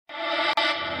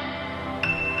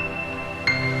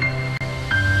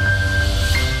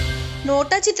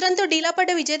నోటా చిత్రంతో డీలా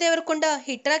పడ్డ విజయ్ దేవరకొండ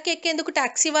హిట్ ట్రాక్ ఎక్కేందుకు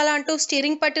టాక్సీవాలా అంటూ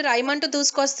స్టీరింగ్ పట్టి రాయమంటూ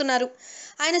దూసుకొస్తున్నారు.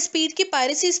 ఆయన స్పీడ్కి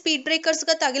పైరసీ స్పీడ్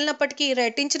బ్రేకర్స్గా తగిలినప్పటికీ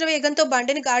రెట్టించిన వేగంతో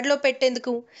బండిని గాడిలో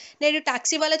పెట్టేందుకు నేడు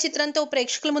టాక్సీవాలా చిత్రంతో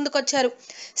ప్రేక్షకుల ముందుకొచ్చారు.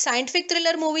 సైంటిఫిక్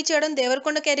థ్రిల్లర్ మూవీ చేయడం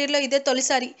దేవరకొండ కెరీర్లో ఇదే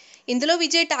తొలిసారి. ఇందులో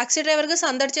విజయ్ టాక్సీ డ్రైవర్గా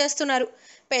సందడి చేస్తున్నారు.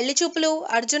 పెళ్లి చూపులు,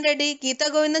 అర్జున్ రెడ్డి, గీతా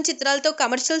గోవిందం చిత్రాలతో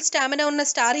కమర్షియల్ స్టామినా ఉన్న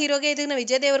స్టార్ హీరోగా ఎదిగిన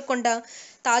విజయ్ దేవరకొండ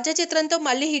తాజా చిత్రంతో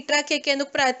మళ్ళీ హిట్ ట్రాక్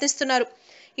ఎక్కేందుకు ప్రయత్నిస్తున్నారు.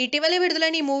 ఇటీవలే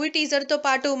విడుదలైన ఈ మూవీ టీజర్తో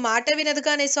పాటు మాట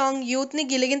వినదుగా అనే సాంగ్ యూత్ని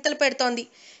గిలిగింతలు పెడుతోంది.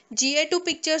 GA2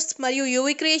 పిక్చర్స్ మరియు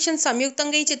యూవీ క్రియేషన్స్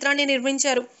సంయుక్తంగా ఈ చిత్రాన్ని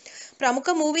నిర్మించారు. ప్రముఖ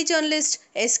మూవీ జర్నలిస్ట్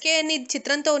SKN ఈ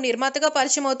చిత్రంతో నిర్మాతగా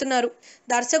పరిచయం అవుతున్నారు.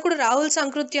 దర్శకుడు రాహుల్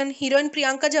సంకృత్యన్, హీరోయిన్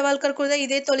ప్రియాంక జవాల్కర్ కూడా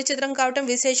ఇదే తొలి చిత్రం కావటం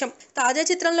విశేషం. తాజా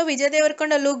చిత్రంలో Vijay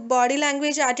Devarakonda look, body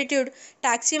language, attitude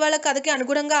Taxiwaala కథకి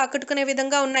అనుగుణంగా ఆకట్టుకునే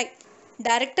విధంగా ఉన్నాయి.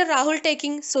 Director Rahul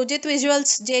taking, Sujith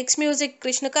visuals, Jakes music,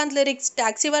 Krishnakanth lyrics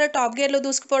Taxiwaala top గేర్లో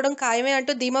దూసుకుపోవడం ఖాయమే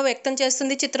అంటూ ధీమా వ్యక్తం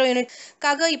చేస్తుంది చిత్రం యూనిట్.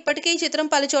 కాగా ఇప్పటికే ఈ చిత్రం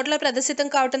పలు చోట్ల ప్రదర్శితం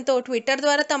కావడంతో ట్విట్టర్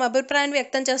ద్వారా తమ అభిప్రాయాన్ని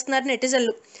వ్యక్తం చేస్తున్నారు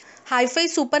నెటిజన్లు. హైఫై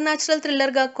సూపర్ న్యాచురల్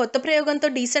థ్రిల్లర్గా కొత్త ప్రయోగంతో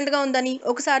డీసెంట్గా ఉందని,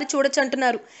 ఒకసారి చూడొచ్చు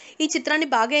అంటున్నారు. ఈ చిత్రాన్ని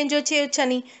బాగా ఎంజాయ్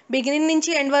చేయొచ్చని, బిగినింగ్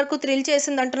నుంచి ఎండ్ వరకు థ్రిల్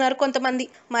చేసిందంటున్నారు కొంతమంది.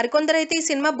 మరికొందరైతే ఈ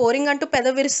సినిమా బోరింగ్ అంటూ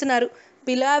పెదవి విరుస్తున్నారు.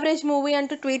 బిలో యావరేజ్ మూవీ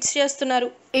అంటూ ట్వీట్స్ చేస్తున్నారు.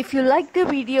 If you like the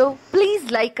video, please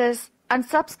like us and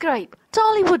subscribe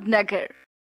Tollywood Nagar.